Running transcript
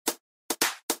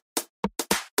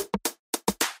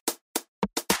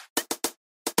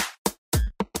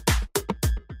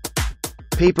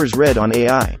Papers read on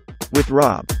AI. With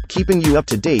Rob, keeping you up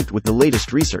to date with the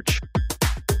latest research.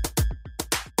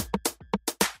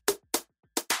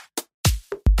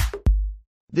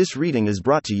 This reading is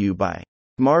brought to you by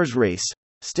Mars Race.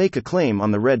 Stake a claim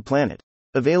on the Red Planet.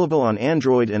 Available on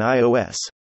Android and iOS.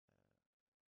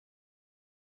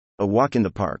 A Walk in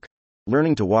the Park.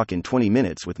 Learning to walk in 20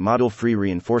 minutes with model-free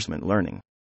reinforcement learning.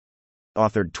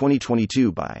 Authored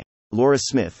 2022 by Laura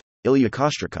Smith, Ilya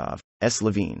Kostrikov, S.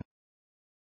 Levine.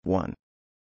 1.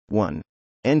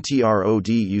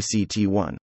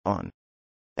 NTRODUCT1. On.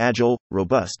 Agile,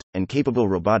 robust, and capable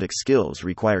robotic skills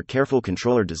require careful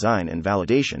controller design and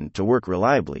validation to work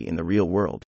reliably in the real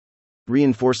world.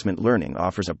 Reinforcement learning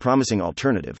offers a promising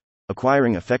alternative,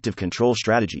 acquiring effective control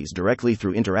strategies directly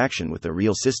through interaction with the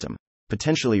real system,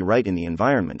 potentially right in the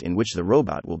environment in which the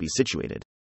robot will be situated.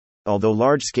 Although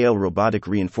large-scale robotic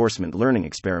reinforcement learning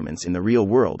experiments in the real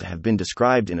world have been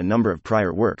described in a number of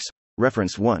prior works,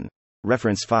 reference 1,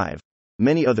 reference 5,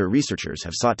 many other researchers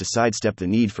have sought to sidestep the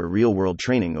need for real-world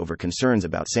training over concerns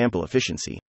about sample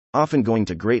efficiency, often going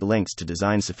to great lengths to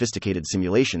design sophisticated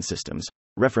simulation systems,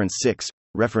 reference 6,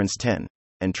 reference 10,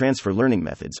 and transfer learning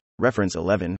methods, reference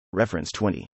 11, reference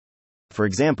 20. For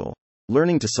example,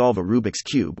 learning to solve a Rubik's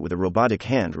Cube with a robotic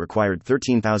hand required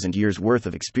 13,000 years' worth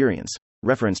of experience,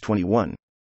 reference 21,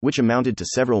 which amounted to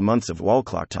several months of wall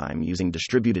clock time using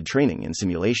distributed training in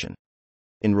simulation.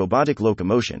 In robotic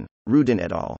locomotion, Rudin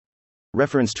et al.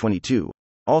 Reference 22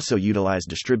 also utilized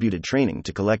distributed training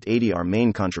to collect ADR.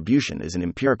 Main contribution is an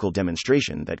empirical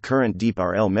demonstration that current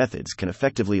DeepRL methods can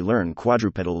effectively learn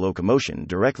quadrupedal locomotion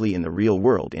directly in the real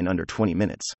world in under 20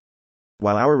 minutes.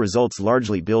 While our results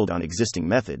largely build on existing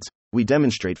methods, we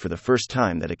demonstrate for the first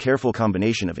time that a careful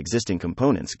combination of existing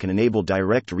components can enable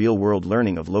direct real-world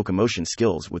learning of locomotion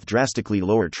skills with drastically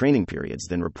lower training periods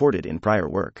than reported in prior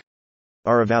work.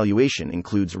 Our evaluation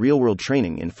includes real-world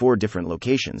training in 4 different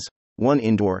locations, 1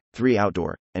 indoor, 3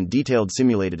 outdoor, and detailed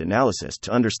simulated analysis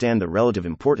to understand the relative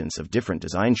importance of different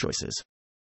design choices.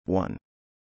 1.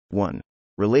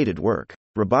 Related work.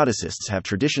 Roboticists have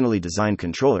traditionally designed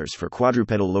controllers for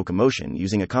quadrupedal locomotion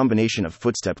using a combination of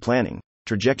footstep planning,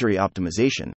 trajectory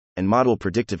optimization, and model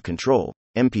predictive control,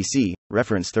 MPC,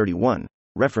 reference 31,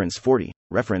 reference 40,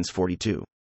 reference 42.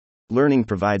 Learning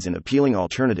provides an appealing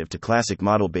alternative to classic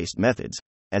model-based methods,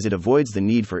 as it avoids the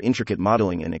need for intricate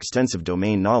modeling and extensive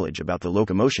domain knowledge about the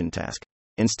locomotion task,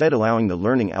 instead allowing the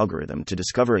learning algorithm to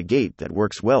discover a gait that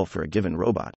works well for a given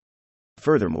robot.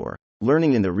 Furthermore,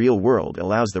 learning in the real world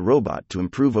allows the robot to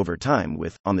improve over time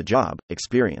with on-the-job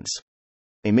experience.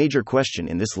 A major question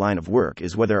in this line of work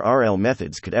is whether RL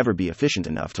methods could ever be efficient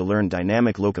enough to learn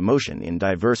dynamic locomotion in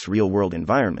diverse real-world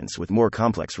environments with more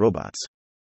complex robots.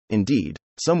 Indeed,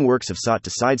 some works have sought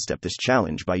to sidestep this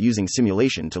challenge by using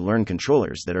simulation to learn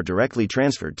controllers that are directly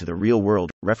transferred to the real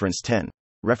world, reference 10,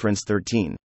 reference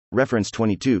 13, reference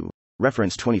 22,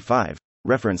 reference 25,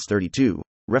 reference 32,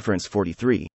 reference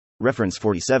 43, reference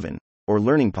 47, or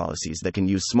learning policies that can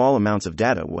use small amounts of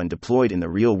data when deployed in the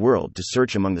real world to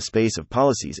search among the space of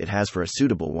policies it has for a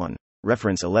suitable one,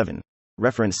 reference 11,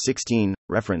 reference 16,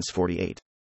 reference 48.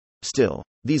 Still,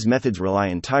 these methods rely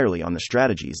entirely on the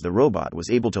strategies the robot was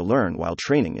able to learn while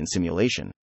training in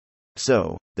simulation.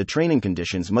 So, the training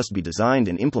conditions must be designed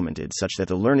and implemented such that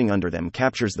the learning under them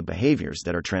captures the behaviors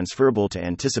that are transferable to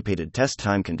anticipated test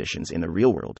time conditions in the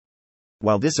real world.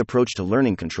 While this approach to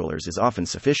learning controllers is often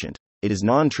sufficient, it is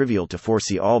non-trivial to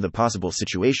foresee all the possible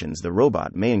situations the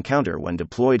robot may encounter when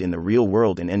deployed in the real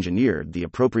world and engineered the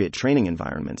appropriate training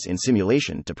environments in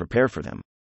simulation to prepare for them.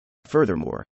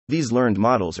 Furthermore, these learned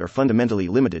models are fundamentally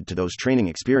limited to those training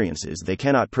experiences. They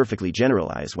cannot perfectly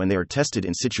generalize when they are tested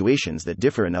in situations that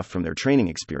differ enough from their training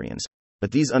experience,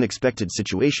 but these unexpected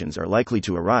situations are likely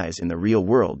to arise in the real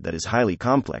world that is highly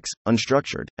complex,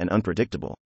 unstructured, and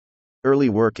unpredictable. Early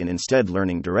work in instead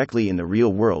learning directly in the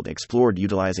real world explored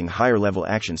utilizing higher-level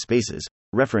action spaces,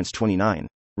 reference 29,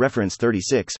 reference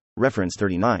 36, reference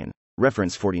 39,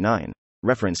 reference 49,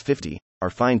 reference 50, are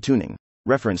fine-tuning,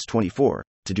 reference 24,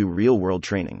 to do real-world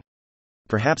training.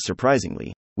 Perhaps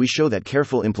surprisingly, we show that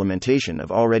careful implementation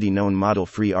of already known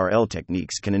model-free RL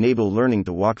techniques can enable learning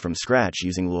to walk from scratch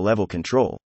using low-level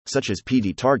control, such as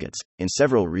PD targets, in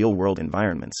several real-world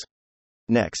environments.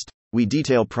 Next, we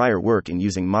detail prior work in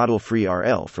using model-free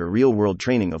RL for real-world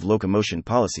training of locomotion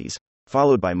policies,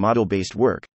 followed by model-based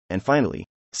work, and finally,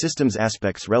 systems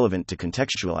aspects relevant to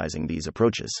contextualizing these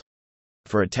approaches.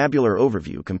 For a tabular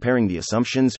overview comparing the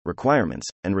assumptions, requirements,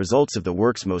 and results of the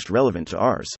works most relevant to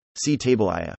ours, see Table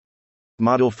IA.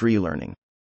 Model-free learning.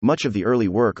 Much of the early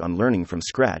work on learning from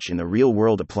scratch in the real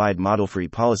world applied model-free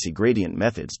policy gradient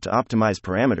methods to optimize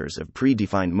parameters of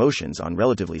predefined motions on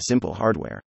relatively simple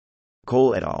hardware.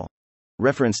 Cole et al.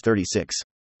 Reference 36.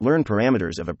 Learn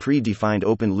parameters of a predefined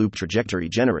open-loop trajectory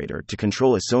generator to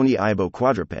control a Sony Aibo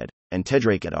quadruped, and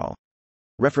Tedrake et al.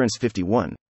 Reference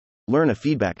 51. Learn a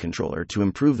feedback controller to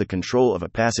improve the control of a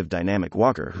passive dynamic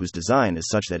walker whose design is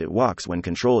such that it walks when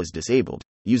control is disabled,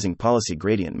 using policy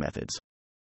gradient methods.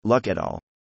 Luck et al.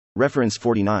 Reference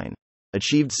 49.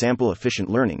 Achieved sample-efficient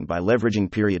learning by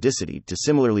leveraging periodicity to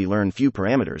similarly learn few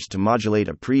parameters to modulate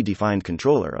a predefined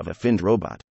controller of a finned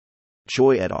robot.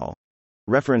 Choi et al.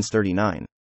 Reference 39.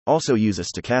 Also use a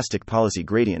stochastic policy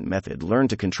gradient method learn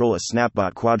to control a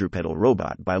snapbot quadrupedal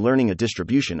robot by learning a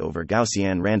distribution over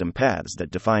Gaussian random paths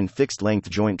that define fixed-length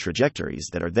joint trajectories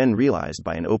that are then realized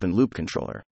by an open-loop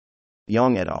controller.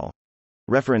 Yang et al.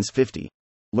 Reference 50.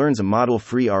 Learns a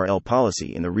model-free RL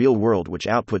policy in the real world which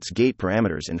outputs gate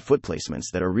parameters and foot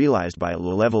placements that are realized by a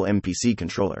low-level MPC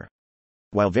controller.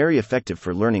 While very effective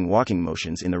for learning walking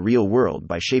motions in the real world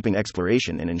by shaping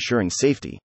exploration and ensuring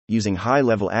safety, using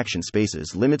high-level action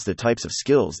spaces limits the types of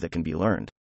skills that can be learned.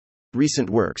 Recent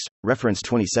works, reference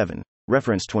 27,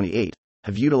 reference 28,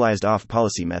 have utilized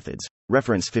off-policy methods,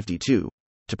 reference 52,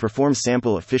 to perform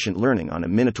sample-efficient learning on a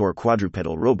Minotaur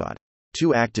quadrupedal robot,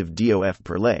 2 active DOF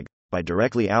per leg, by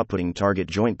directly outputting target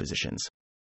joint positions.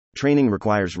 Training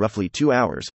requires roughly 2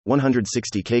 hours,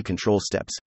 160K control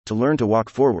steps, to learn to walk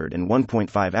forward and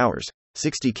 1.5 hours,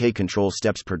 60K control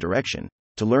steps per direction,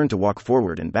 to learn to walk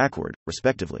forward and backward,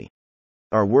 respectively.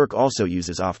 Our work also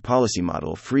uses off-policy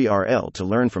model-free RL to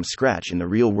learn from scratch in the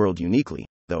real world uniquely,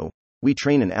 though. We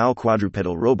train an AL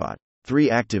quadrupedal robot, 3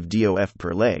 active DOF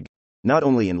per leg, not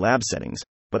only in lab settings,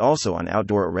 but also on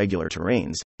outdoor irregular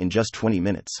terrains, in just 20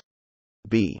 minutes.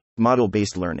 B.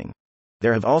 Model-based learning.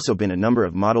 There have also been a number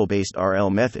of model-based RL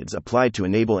methods applied to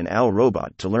enable an AL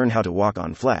robot to learn how to walk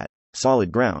on flat,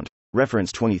 solid ground,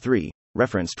 reference 23,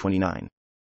 reference 29.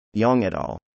 Yang et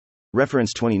al.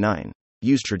 Reference 29.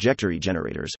 Use trajectory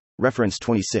generators, reference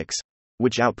 26,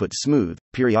 which output smooth,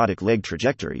 periodic leg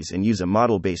trajectories and use a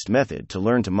model-based method to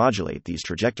learn to modulate these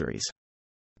trajectories.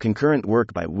 Concurrent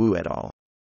work by Wu et al.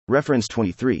 Reference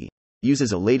 23.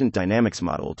 Uses a latent dynamics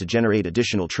model to generate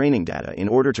additional training data in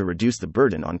order to reduce the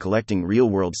burden on collecting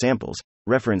real-world samples,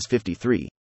 reference 53,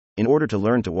 in order to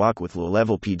learn to walk with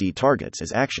low-level PD targets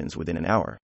as actions within an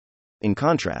hour. In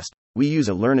contrast, we use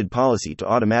a learned policy to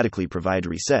automatically provide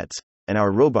resets, and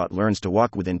our robot learns to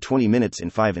walk within 20 minutes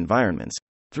in 5 environments,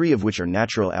 3 of which are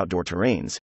natural outdoor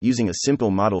terrains, using a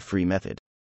simple model-free method.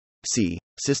 C.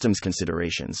 Systems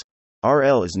considerations.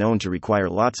 RL is known to require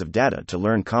lots of data to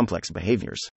learn complex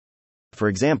behaviors. For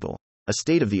example, a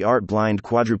state-of-the-art blind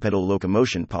quadrupedal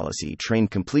locomotion policy trained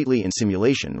completely in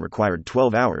simulation required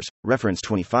 12 hours, reference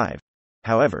 25.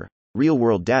 However,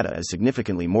 real-world data is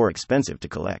significantly more expensive to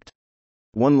collect.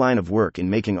 One line of work in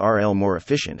making RL more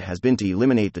efficient has been to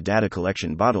eliminate the data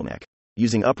collection bottleneck,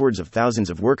 using upwards of thousands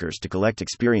of workers to collect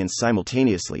experience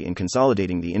simultaneously in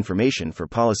consolidating the information for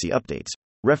policy updates,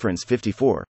 reference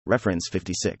 54, reference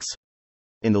 56.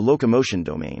 In the locomotion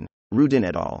domain, Rudin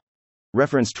et al.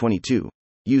 Reference 22.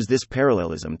 Use this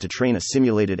parallelism to train a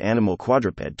simulated animal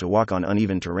quadruped to walk on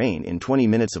uneven terrain in 20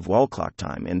 minutes of wall clock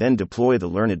time and then deploy the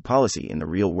learned policy in the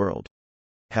real world.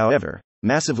 However,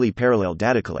 massively parallel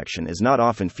data collection is not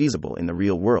often feasible in the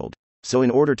real world, so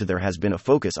in order to there has been a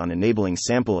focus on enabling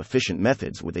sample-efficient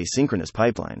methods with asynchronous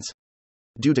pipelines.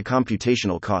 Due to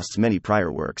computational costs, many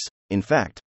prior works, in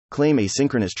fact, claim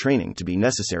asynchronous training to be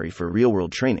necessary for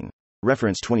real-world training,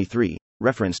 reference 23,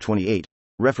 reference 28,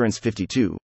 reference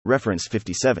 52, reference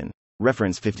 57,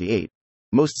 reference 58,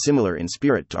 most similar in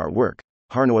spirit to our work,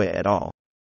 Harnoy et al.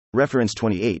 Reference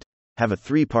 28, have a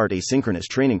 3-part asynchronous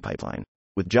training pipeline,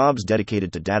 with jobs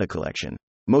dedicated to data collection,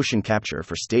 motion capture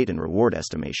for state and reward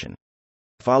estimation.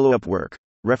 Follow-up work,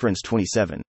 reference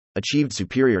 27, achieved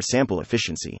superior sample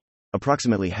efficiency,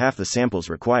 approximately half the samples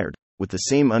required, with the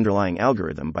same underlying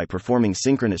algorithm by performing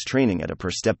synchronous training at a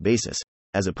per-step basis,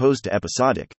 as opposed to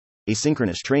episodic,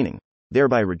 asynchronous training,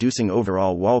 thereby reducing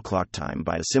overall wall clock time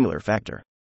by a similar factor.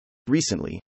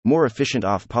 Recently, more efficient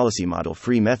off-policy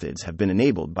model-free methods have been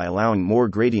enabled by allowing more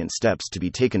gradient steps to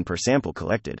be taken per sample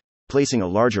collected, placing a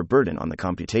larger burden on the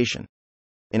computation.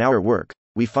 In our work,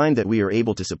 we find that we are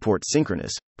able to support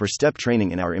synchronous, per-step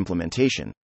training in our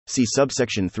implementation. See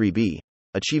subsection 3b,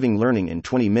 achieving learning in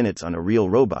 20 minutes on a real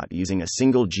robot using a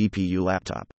single GPU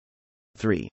laptop.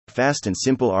 3. Fast and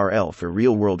simple RL for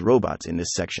real-world robots. In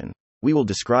this section, we will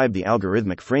describe the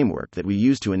algorithmic framework that we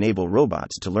use to enable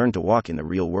robots to learn to walk in the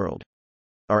real world.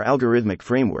 Our algorithmic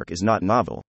framework is not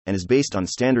novel, and is based on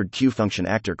standard Q-function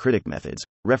actor-critic methods,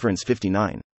 reference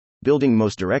 59, building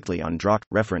most directly on DROC,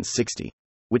 reference 60,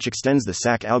 which extends the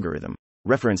SAC algorithm,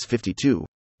 reference 52,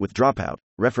 with dropout,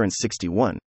 reference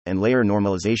 61, and layer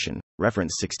normalization,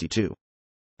 reference 62.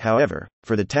 However,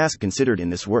 for the task considered in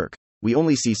this work, we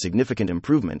only see significant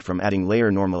improvement from adding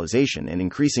layer normalization and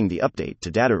increasing the update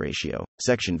to data ratio,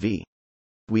 section V.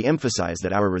 We emphasize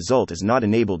that our result is not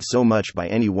enabled so much by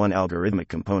any one algorithmic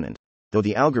component, though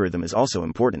the algorithm is also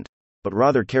important, but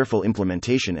rather careful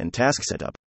implementation and task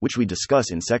setup, which we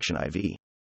discuss in section IV.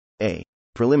 A.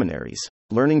 Preliminaries.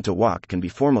 Learning to walk can be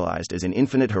formalized as an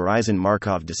infinite horizon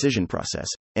Markov decision process,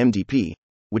 MDP,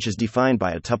 which is defined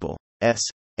by a tuple, S,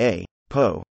 A,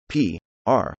 PO, P,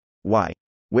 R, Y,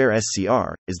 where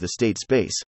SCR is the state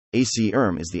space,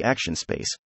 ACERM is the action space,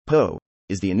 PO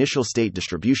is the initial state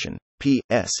distribution, P,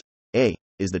 S, A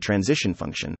is the transition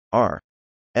function, R,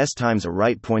 S times a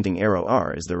right pointing arrow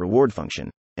R is the reward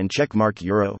function, and checkmark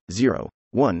euro, 0,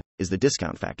 1 is the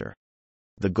discount factor.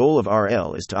 The goal of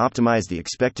RL is to optimize the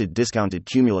expected discounted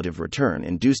cumulative return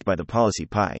induced by the policy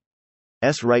pi.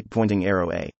 S right pointing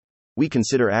arrow A. We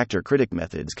consider actor-critic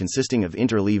methods consisting of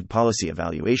interleaved policy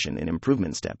evaluation and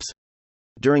improvement steps.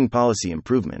 During policy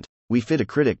improvement, we fit a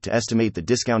critic to estimate the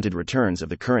discounted returns of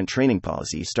the current training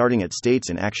policy starting at states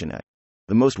in action at.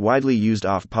 The most widely used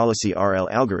off-policy RL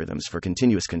algorithms for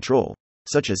continuous control,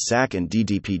 such as SAC and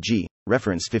DDPG,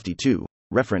 reference 52,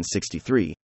 reference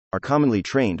 63, are commonly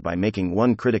trained by making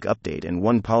one critic update and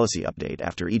one policy update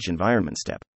after each environment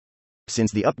step.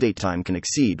 Since the update time can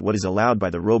exceed what is allowed by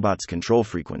the robot's control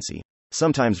frequency,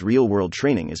 sometimes real-world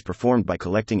training is performed by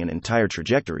collecting an entire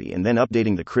trajectory and then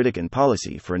updating the critic and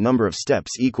policy for a number of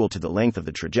steps equal to the length of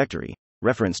the trajectory,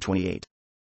 reference 28.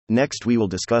 Next we will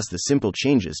discuss the simple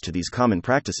changes to these common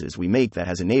practices we make that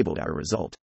has enabled our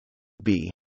result.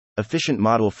 B. Efficient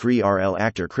model-free RL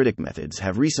actor-critic methods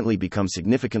have recently become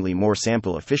significantly more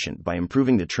sample efficient by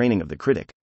improving the training of the critic,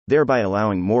 thereby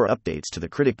allowing more updates to the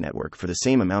critic network for the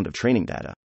same amount of training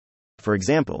data. For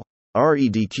example,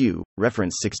 REDQ,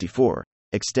 reference 64,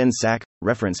 extends SAC,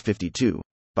 reference 52,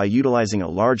 by utilizing a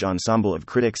large ensemble of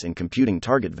critics and computing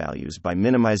target values by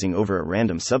minimizing over a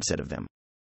random subset of them.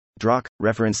 DROC,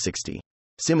 reference 60,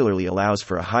 similarly allows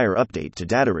for a higher update to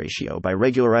data ratio by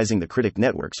regularizing the critic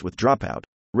networks with dropout,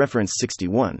 reference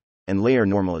 61, and layer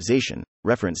normalization,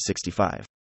 reference 65.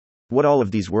 What all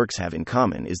of these works have in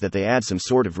common is that they add some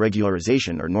sort of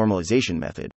regularization or normalization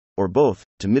method, or both,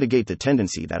 to mitigate the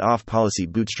tendency that off-policy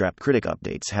bootstrapped critic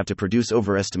updates have to produce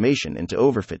overestimation and to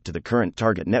overfit to the current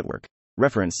target network,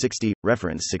 reference 60,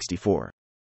 reference 64.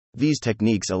 These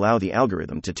techniques allow the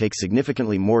algorithm to take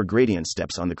significantly more gradient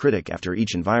steps on the critic after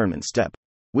each environment step,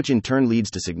 which in turn leads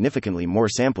to significantly more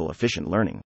sample-efficient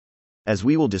learning. As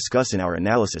we will discuss in our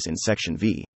analysis in section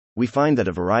V, we find that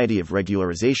a variety of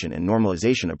regularization and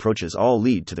normalization approaches all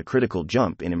lead to the critical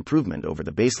jump in improvement over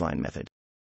the baseline method.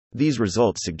 These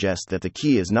results suggest that the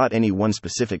key is not any one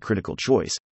specific critical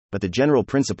choice, but the general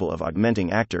principle of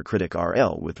augmenting actor-critic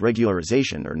RL with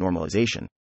regularization or normalization.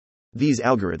 These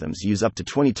algorithms use up to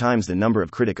 20 times the number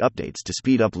of critic updates to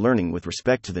speed up learning with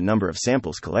respect to the number of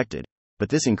samples collected, but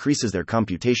this increases their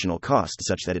computational cost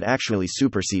such that it actually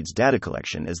supersedes data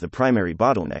collection as the primary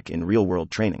bottleneck in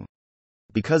real-world training.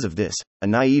 Because of this, a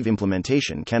naive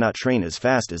implementation cannot train as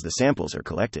fast as the samples are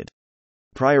collected.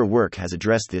 Prior work has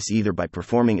addressed this either by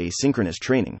performing asynchronous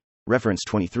training, reference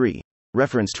 23,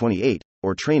 reference 28,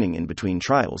 or training in between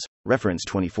trials, reference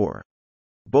 24.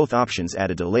 Both options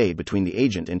add a delay between the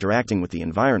agent interacting with the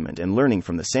environment and learning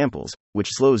from the samples, which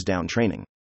slows down training.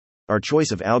 Our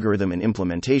choice of algorithm and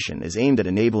implementation is aimed at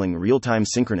enabling real-time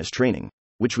synchronous training,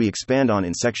 which we expand on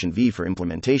in section V for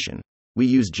implementation. We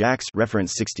use JAX,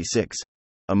 reference 66,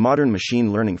 a modern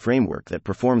machine learning framework that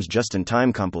performs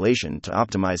just-in-time compilation to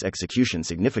optimize execution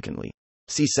significantly.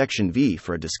 See section V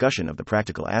for a discussion of the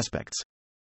practical aspects.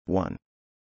 1.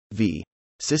 V.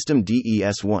 System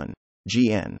DES1,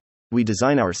 GN. We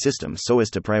design our system so as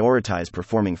to prioritize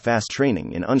performing fast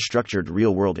training in unstructured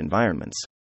real-world environments.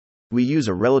 We use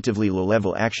a relatively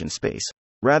low-level action space,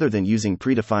 rather than using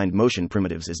predefined motion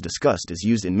primitives as discussed as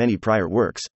used in many prior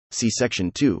works, see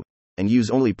section 2, and use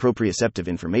only proprioceptive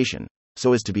information,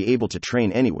 so as to be able to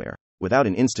train anywhere, without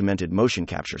an instrumented motion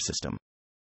capture system.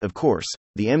 Of course,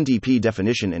 the MDP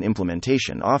definition and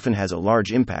implementation often has a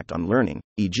large impact on learning,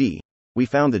 e.g., we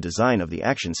found the design of the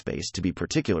action space to be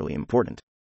particularly important.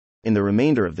 In the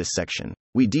remainder of this section,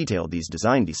 we detail these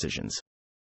design decisions.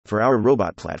 For our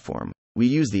robot platform, we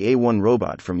use the A1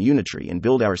 robot from Unitree and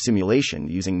build our simulation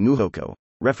using Muhoko,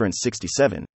 reference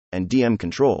 67, and DM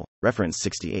Control, reference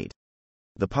 68.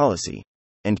 The policy.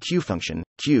 and Q function,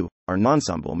 Q, are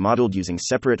nonsensible modeled using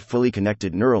separate fully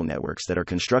connected neural networks that are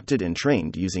constructed and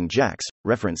trained using JAX,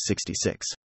 reference 66.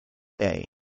 A.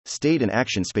 State and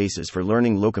action spaces for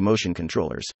learning locomotion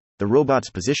controllers. The robot's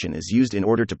position is used in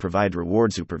order to provide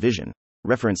reward supervision,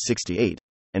 reference 68,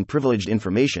 and privileged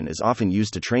information is often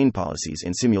used to train policies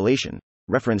in simulation,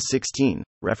 reference 16,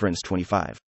 reference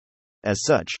 25. As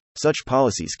such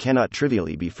policies cannot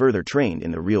trivially be further trained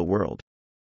in the real world.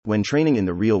 When training in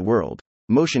the real world,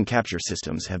 motion capture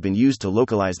systems have been used to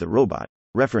localize the robot,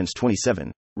 reference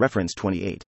 27, reference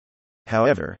 28.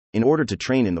 However, in order to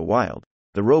train in the wild,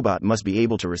 the robot must be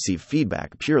able to receive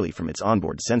feedback purely from its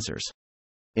onboard sensors.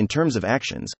 In terms of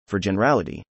actions, for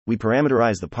generality, we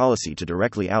parameterize the policy to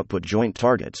directly output joint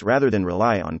targets rather than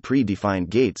rely on pre-defined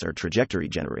gates or trajectory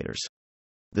generators.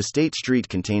 The state street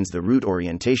contains the route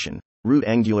orientation, route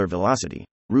angular velocity,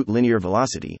 route linear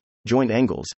velocity, joint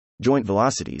angles, joint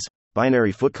velocities,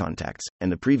 binary foot contacts,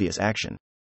 and the previous action.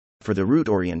 For the route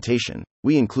orientation,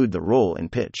 we include the roll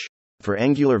and pitch. For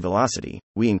angular velocity,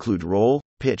 we include roll,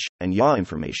 pitch, and yaw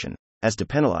information, as to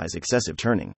penalize excessive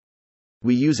turning.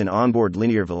 We use an onboard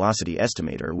linear velocity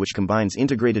estimator which combines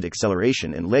integrated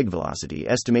acceleration and leg velocity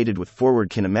estimated with forward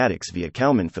kinematics via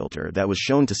Kalman filter that was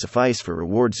shown to suffice for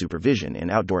reward supervision in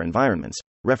outdoor environments,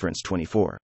 reference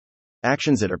 24.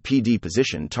 Actions that are PD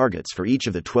position targets for each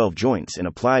of the 12 joints and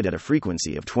applied at a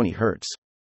frequency of 20 Hz.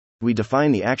 We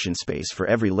define the action space for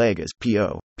every leg as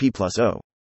PO, P plus O,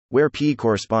 where P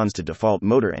corresponds to default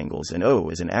motor angles and O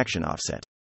is an action offset.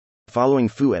 Following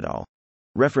Fu et al.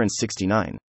 Reference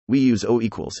 69. We use O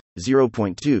equals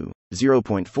 0.2,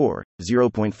 0.4,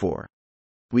 0.4.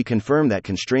 We confirm that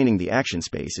constraining the action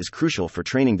space is crucial for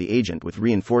training the agent with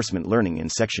reinforcement learning in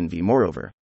section V. Moreover,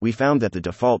 we found that the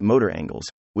default motor angles,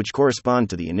 which correspond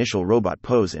to the initial robot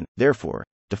pose and, therefore,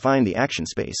 define the action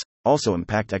space, also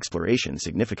impact exploration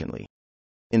significantly.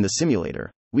 In the simulator,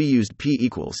 we used P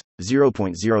equals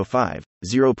 0.05,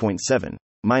 0.7,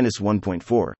 minus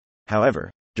 1.4. However,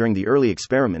 during the early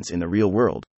experiments in the real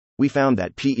world, we found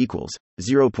that P equals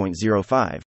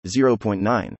 0.05,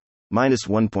 0.9, minus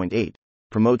 1.8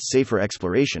 promotes safer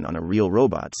exploration on a real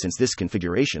robot since this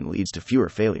configuration leads to fewer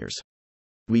failures.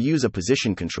 We use a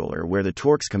position controller where the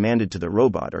torques commanded to the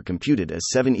robot are computed as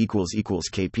 7 equals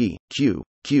Kp,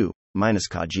 Q, minus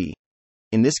Kg.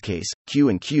 In this case, Q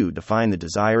and Q define the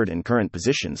desired and current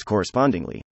positions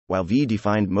correspondingly, while V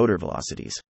defined motor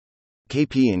velocities.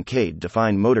 Kp and K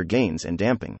define motor gains and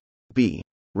damping. B.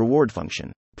 Reward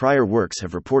function. Prior works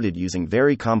have reported using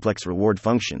very complex reward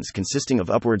functions consisting of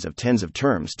upwards of tens of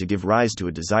terms to give rise to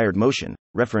a desired motion,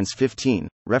 reference 15,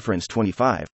 reference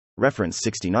 25, reference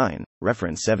 69,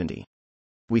 reference 70.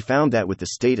 We found that with the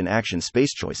state and action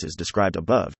space choices described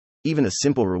above, even a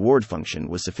simple reward function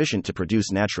was sufficient to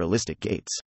produce naturalistic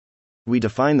gates. We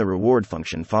define the reward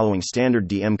function following standard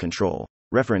DM control,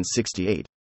 reference 68,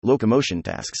 locomotion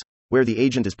tasks, where the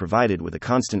agent is provided with a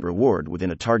constant reward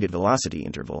within a target velocity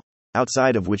interval,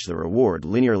 outside of which the reward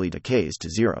linearly decays to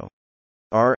 0.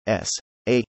 R, S,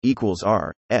 A, equals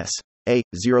R, S, A,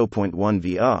 0.1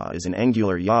 VA is an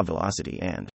angular yaw velocity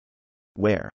and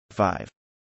where 5.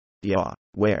 Yaw,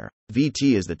 where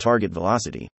VT is the target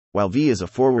velocity, while V is a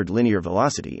forward linear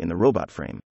velocity in the robot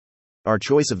frame. Our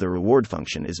choice of the reward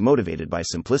function is motivated by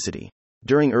simplicity.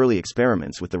 During early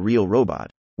experiments with the real robot,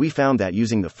 we found that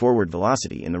using the forward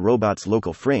velocity in the robot's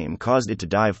local frame caused it to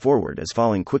dive forward as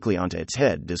falling quickly onto its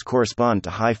head does correspond to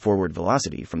high forward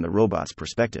velocity from the robot's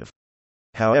perspective.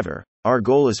 However, our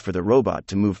goal is for the robot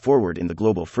to move forward in the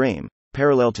global frame,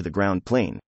 parallel to the ground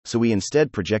plane, so we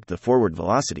instead project the forward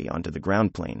velocity onto the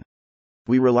ground plane.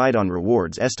 We relied on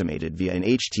rewards estimated via an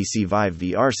HTC Vive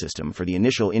VR system for the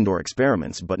initial indoor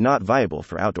experiments but not viable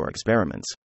for outdoor experiments.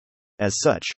 As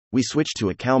such, we switched to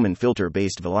a Kalman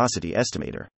filter-based velocity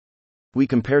estimator. We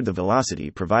compared the velocity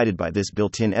provided by this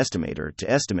built-in estimator to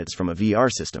estimates from a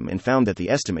VR system and found that the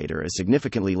estimator is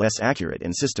significantly less accurate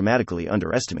and systematically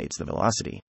underestimates the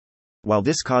velocity. While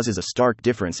this causes a stark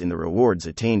difference in the rewards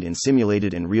attained in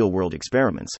simulated and real-world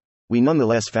experiments, we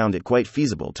nonetheless found it quite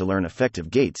feasible to learn effective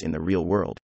gates in the real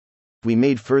world. We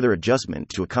made further adjustment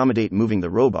to accommodate moving the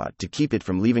robot to keep it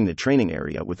from leaving the training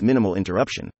area with minimal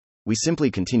interruption. We simply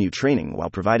continue training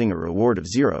while providing a reward of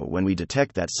 0 when we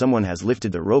detect that someone has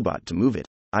lifted the robot to move it,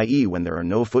 i.e. when there are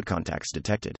no foot contacts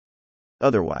detected.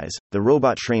 Otherwise, the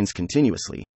robot trains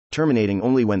continuously, terminating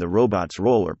only when the robot's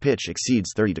roll or pitch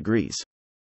exceeds 30 degrees.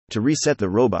 To reset the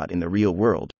robot in the real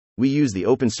world, we use the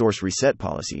open-source reset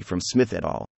policy from Smith et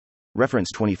al. Reference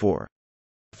 24.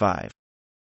 5.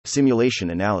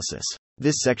 Simulation analysis.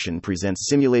 This section presents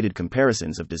simulated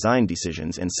comparisons of design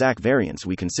decisions and SAC variants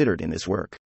we considered in this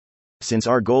work. Since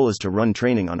our goal is to run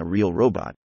training on a real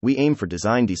robot, we aim for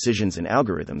design decisions and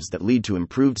algorithms that lead to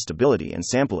improved stability and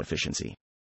sample efficiency.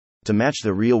 To match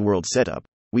the real-world setup,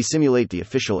 we simulate the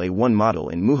official A1 model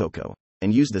in Muhoko,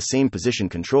 and use the same position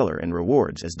controller and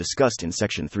rewards as discussed in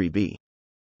Section 3b.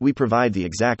 We provide the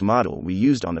exact model we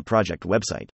used on the project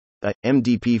website, a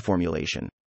MDP formulation.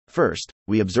 First,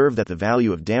 we observe that the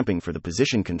value of damping for the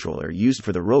position controller used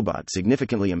for the robot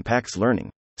significantly impacts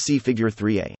learning. See Figure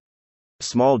 3a.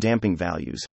 Small damping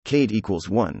values, CADE equals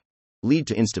 1, lead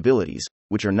to instabilities,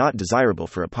 which are not desirable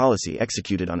for a policy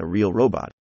executed on a real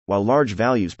robot, while large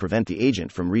values prevent the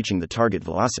agent from reaching the target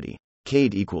velocity,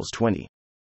 CADE equals 20.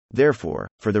 Therefore,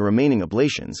 for the remaining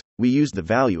ablations, we used the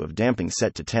value of damping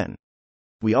set to 10.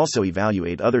 We also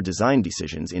evaluate other design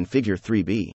decisions in Figure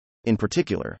 3b. In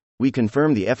particular, we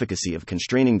confirm the efficacy of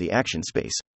constraining the action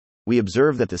space. We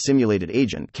observe that the simulated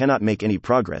agent cannot make any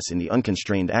progress in the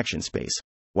unconstrained action space,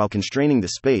 while constraining the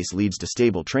space leads to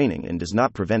stable training and does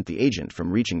not prevent the agent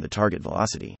from reaching the target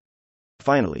velocity.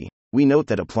 Finally, we note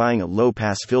that applying a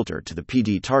low-pass filter to the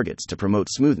PD targets to promote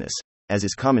smoothness, as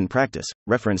is common practice,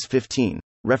 reference 15,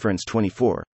 reference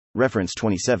 24, reference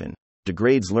 27,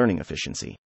 degrades learning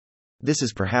efficiency. This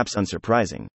is perhaps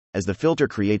unsurprising, as the filter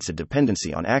creates a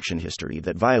dependency on action history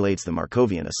that violates the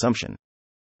Markovian assumption.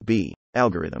 B.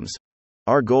 Algorithms.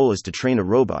 Our goal is to train a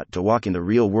robot to walk in the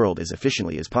real world as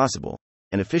efficiently as possible,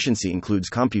 and efficiency includes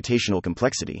computational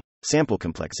complexity, sample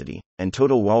complexity, and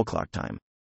total wall clock time.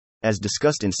 As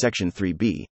discussed in Section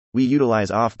 3b, we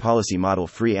utilize off-policy model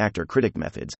free actor-critic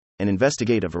methods, and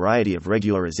investigate a variety of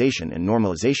regularization and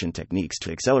normalization techniques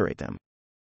to accelerate them.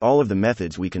 All of the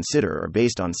methods we consider are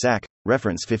based on SAC,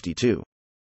 reference 52.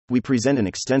 We present an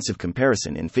extensive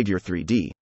comparison in Figure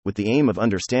 3d, with the aim of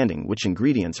understanding which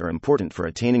ingredients are important for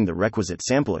attaining the requisite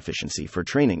sample efficiency for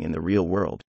training in the real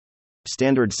world.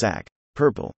 Standard SAC,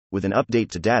 purple, with an update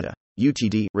to data,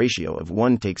 UTD ratio of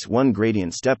 1 takes 1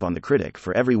 gradient step on the critic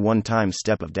for every 1 time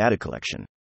step of data collection.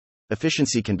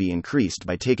 Efficiency can be increased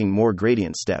by taking more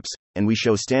gradient steps, and we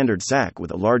show standard SAC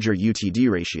with a larger UTD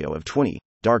ratio of 20,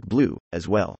 dark blue, as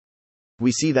well.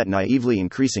 We see that naively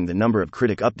increasing the number of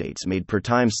critic updates made per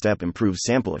time step improves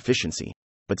sample efficiency,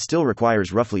 but still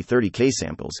requires roughly 30K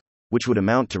samples, which would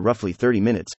amount to roughly 30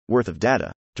 minutes worth of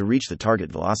data, to reach the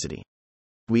target velocity.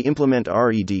 We implement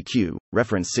REDQ,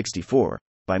 reference 64,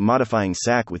 by modifying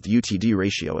SAC with UTD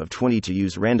ratio of 20 to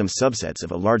use random subsets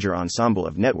of a larger ensemble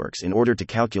of networks in order to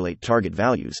calculate target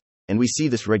values, and we see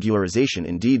this regularization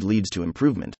indeed leads to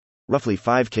improvement. Roughly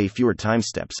 5K fewer time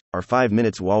steps, or 5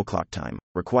 minutes wall clock time,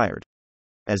 required.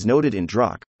 As noted in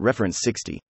DROC, reference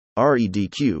 60,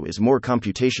 REDQ is more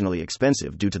computationally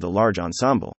expensive due to the large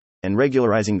ensemble, and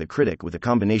regularizing the critic with a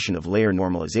combination of layer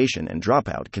normalization and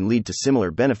dropout can lead to similar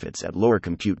benefits at lower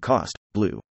compute cost,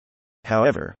 blue.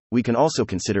 However, we can also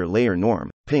consider layer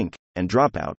norm, pink, and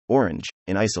dropout, orange,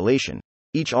 in isolation,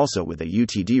 each also with a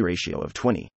UTD ratio of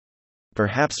 20.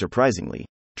 Perhaps surprisingly,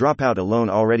 dropout alone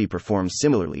already performs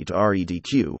similarly to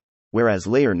REDQ, whereas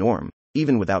layer norm,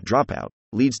 even without dropout,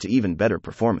 leads to even better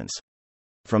performance.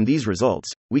 From these results,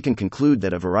 we can conclude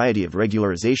that a variety of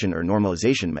regularization or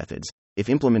normalization methods, if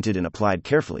implemented and applied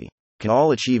carefully, can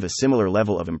all achieve a similar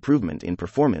level of improvement in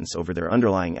performance over their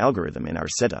underlying algorithm in our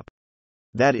setup.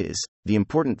 That is, the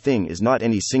important thing is not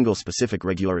any single specific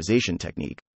regularization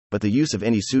technique, but the use of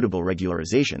any suitable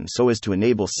regularization so as to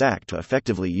enable SAC to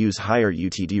effectively use higher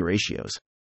UTD ratios.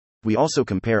 We also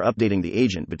compare updating the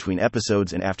agent between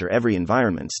episodes and after every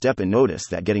environment step and notice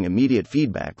that getting immediate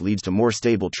feedback leads to more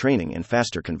stable training and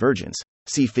faster convergence.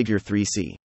 See Figure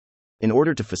 3c. In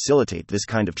order to facilitate this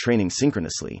kind of training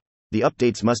synchronously, the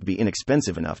updates must be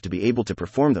inexpensive enough to be able to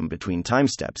perform them between time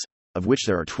steps, of which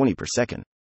there are 20 per second.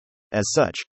 As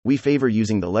such, we favor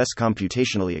using the less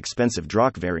computationally expensive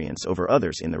DROC variants over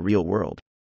others in the real world.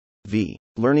 V.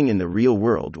 Learning in the real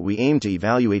world. We aim to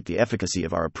evaluate the efficacy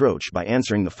of our approach by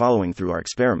answering the following through our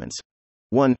experiments.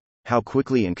 1. How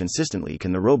quickly and consistently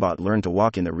can the robot learn to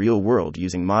walk in the real world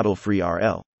using model-free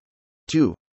RL?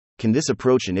 2. Can this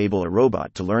approach enable a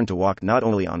robot to learn to walk not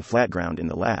only on flat ground in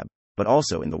the lab, but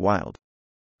also in the wild?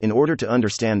 In order to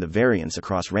understand the variance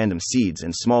across random seeds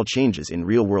and small changes in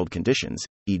real-world conditions,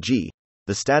 e.g.,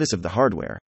 the status of the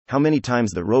hardware, how many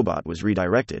times the robot was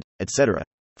redirected, etc.,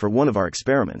 for one of our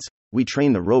experiments, we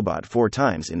train the robot 4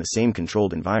 times in the same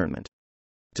controlled environment.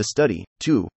 To study,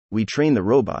 2, we train the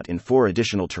robot in 4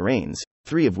 additional terrains,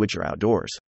 3 of which are outdoors.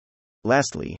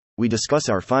 Lastly, we discuss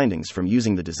our findings from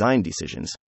using the design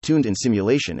decisions, tuned in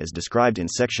simulation as described in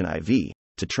Section IV,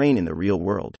 to train in the real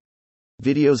world.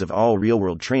 Videos of all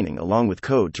real-world training along with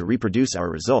code to reproduce our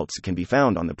results can be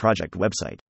found on the project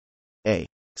website. A.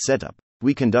 Setup.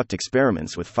 We conduct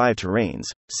experiments with 5 terrains,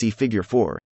 see Figure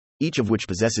 4, each of which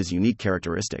possesses unique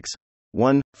characteristics.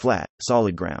 1. Flat,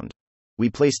 solid ground. We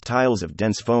placed tiles of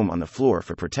dense foam on the floor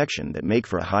for protection that make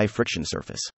for a high friction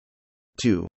surface.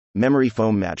 2. Memory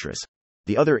foam mattress.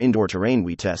 The other indoor terrain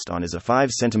we test on is a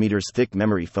 5 cm thick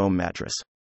memory foam mattress.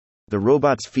 The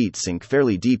robot's feet sink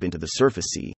fairly deep into the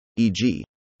surface, e.g.,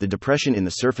 the depression in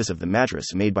the surface of the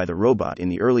mattress made by the robot in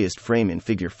the earliest frame in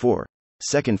Figure 4,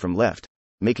 second from left,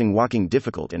 making walking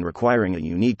difficult and requiring a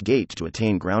unique gait to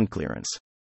attain ground clearance.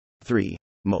 3.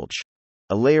 Mulch.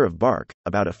 A layer of bark,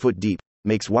 about a foot deep,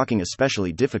 makes walking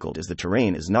especially difficult as the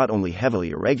terrain is not only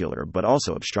heavily irregular but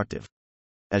also obstructive.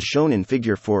 As shown in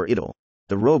Figure 4 idle,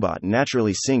 the robot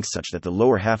naturally sinks such that the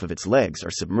lower half of its legs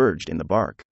are submerged in the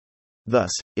bark.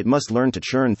 Thus, it must learn to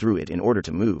churn through it in order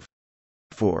to move.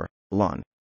 4. Lawn.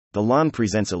 The lawn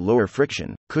presents a lower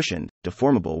friction, cushioned,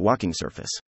 deformable walking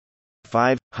surface.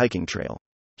 5. Hiking trail.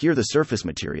 Here the surface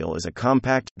material is a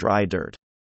compact, dry dirt.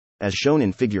 As shown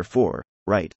in Figure 4,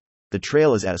 right, the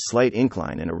trail is at a slight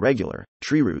incline and irregular,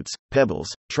 tree roots, pebbles,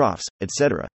 troughs,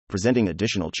 etc., presenting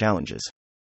additional challenges.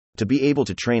 To be able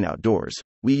to train outdoors,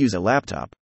 we use a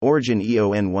laptop, Origin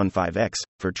EON 15X,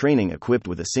 for training equipped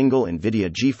with a single NVIDIA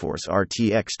GeForce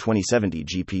RTX 2070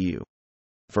 GPU.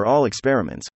 For all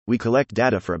experiments, we collect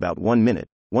data for about 1 minute,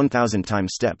 1000 time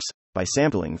steps, by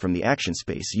sampling from the action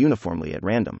space uniformly at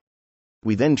random.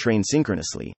 We then train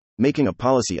synchronously, making a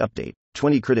policy update,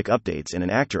 20 critic updates and an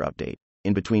actor update,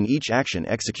 in between each action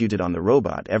executed on the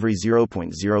robot every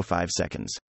 0.05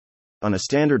 seconds. On a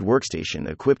standard workstation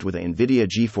equipped with a NVIDIA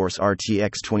GeForce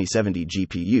RTX 2070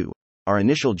 GPU, our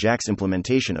initial JAX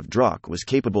implementation of Drock was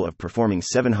capable of performing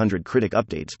 700 critic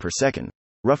updates per second,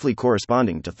 roughly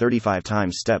corresponding to 35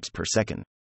 times steps per second.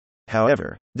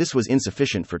 However, this was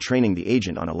insufficient for training the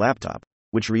agent on a laptop,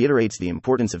 which reiterates the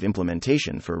importance of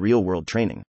implementation for real-world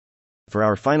training. For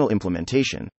our final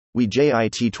implementation, we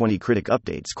JIT 20 critic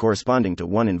updates corresponding to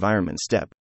 1 environment step,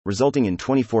 resulting in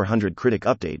 2400 critic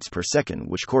updates per second,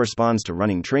 which corresponds to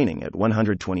running training at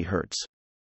 120 Hz.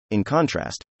 In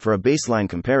contrast, for a baseline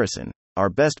comparison, our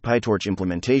best PyTorch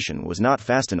implementation was not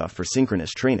fast enough for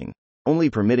synchronous training, only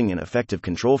permitting an effective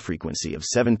control frequency of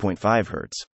 7.5 Hz.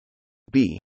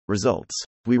 B. Results.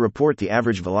 We report the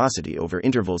average velocity over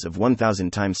intervals of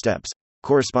 1000 time steps,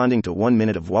 corresponding to 1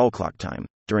 minute of wall clock time,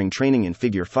 during training in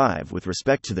Figure 5 with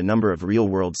respect to the number of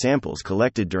real-world samples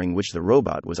collected during which the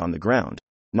robot was on the ground,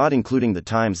 not including the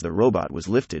times the robot was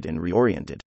lifted and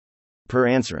reoriented. Per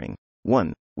answering.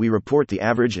 1. We report the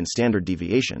average and standard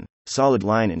deviation, solid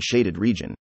line and shaded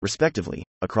region, respectively,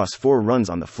 across 4 runs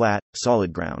on the flat,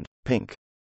 solid ground, pink.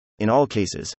 In all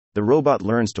cases, the robot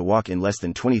learns to walk in less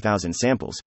than 20,000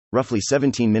 samples, roughly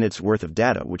 17 minutes worth of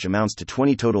data, which amounts to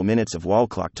 20 total minutes of wall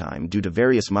clock time due to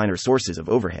various minor sources of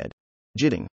overhead,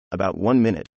 jitting, about 1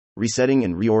 minute, resetting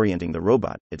and reorienting the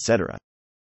robot, etc.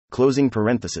 Closing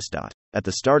parenthesis. At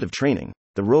the start of training,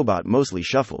 the robot mostly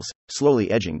shuffles,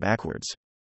 slowly edging backwards.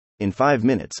 In 5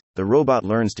 minutes, the robot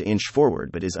learns to inch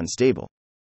forward but is unstable.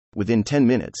 Within 10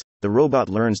 minutes, the robot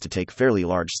learns to take fairly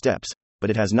large steps, but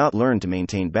it has not learned to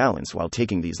maintain balance while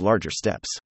taking these larger steps.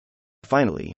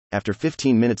 Finally, after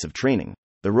 15 minutes of training,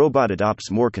 the robot adopts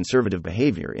more conservative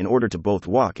behavior in order to both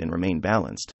walk and remain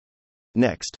balanced.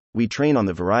 Next, we train on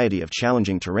the variety of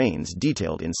challenging terrains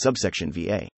detailed in subsection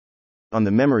VA. On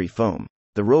the memory foam,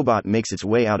 the robot makes its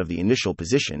way out of the initial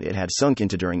position it had sunk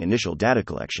into during initial data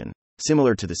collection,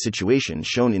 similar to the situation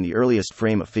shown in the earliest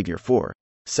frame of Figure 4,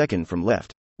 second from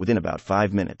left, within about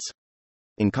 5 minutes.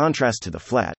 In contrast to the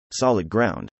flat, solid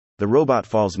ground, the robot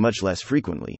falls much less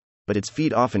frequently, but its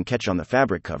feet often catch on the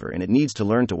fabric cover and it needs to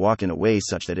learn to walk in a way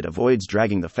such that it avoids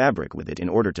dragging the fabric with it in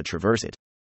order to traverse it.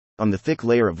 On the thick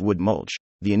layer of wood mulch,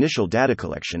 the initial data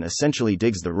collection essentially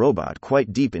digs the robot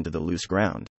quite deep into the loose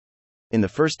ground. In the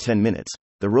first 10 minutes,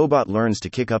 the robot learns to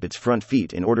kick up its front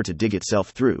feet in order to dig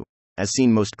itself through, as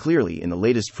seen most clearly in the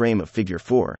latest frame of Figure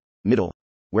 4, middle,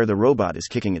 where the robot is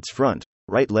kicking its front,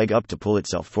 right leg up to pull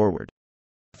itself forward.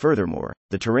 Furthermore,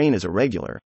 the terrain is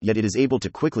irregular, yet it is able to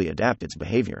quickly adapt its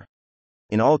behavior.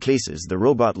 In all cases, the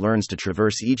robot learns to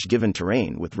traverse each given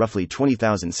terrain with roughly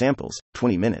 20,000 samples,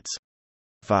 20 minutes.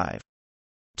 5.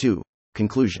 2.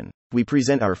 Conclusion. We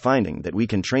present our finding that we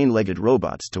can train legged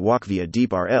robots to walk via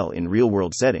deep RL in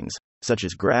real-world settings, such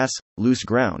as grass, loose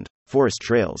ground, forest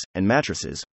trails, and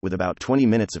mattresses, with about 20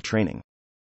 minutes of training.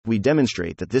 We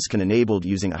demonstrate that this can enable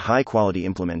using a high-quality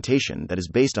implementation that is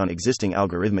based on existing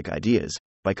algorithmic ideas,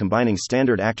 by combining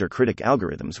standard actor-critic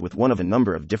algorithms with one of a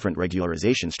number of different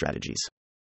regularization strategies.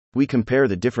 We compare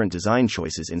the different design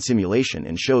choices in simulation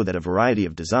and show that a variety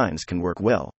of designs can work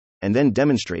well, and then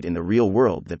demonstrate in the real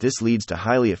world that this leads to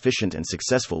highly efficient and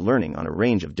successful learning on a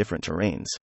range of different terrains.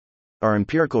 Our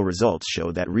empirical results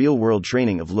show that real-world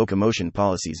training of locomotion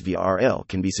policies via RL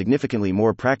can be significantly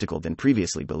more practical than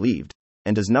previously believed,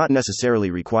 and does not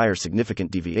necessarily require significant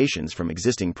deviations from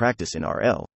existing practice in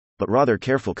RL, but rather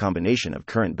careful combination of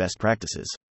current best practices.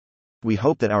 We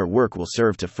hope that our work will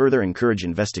serve to further encourage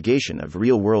investigation of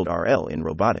real-world RL in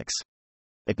robotics.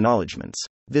 Acknowledgements.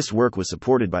 This work was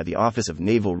supported by the Office of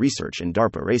Naval Research and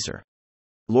DARPA RACER.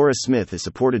 Laura Smith is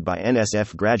supported by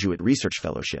NSF Graduate Research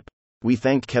Fellowship. We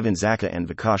thank Kevin Zaka and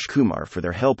Vikash Kumar for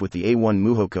their help with the A1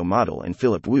 Muhoko model and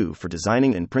Philip Wu for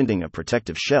designing and printing a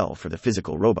protective shell for the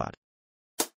physical robot.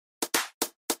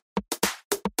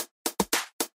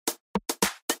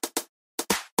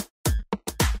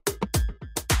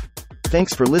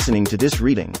 Thanks for listening to this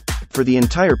reading. For the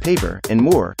entire paper and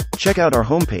more, check out our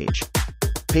homepage,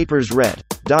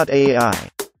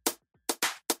 papersread.ai.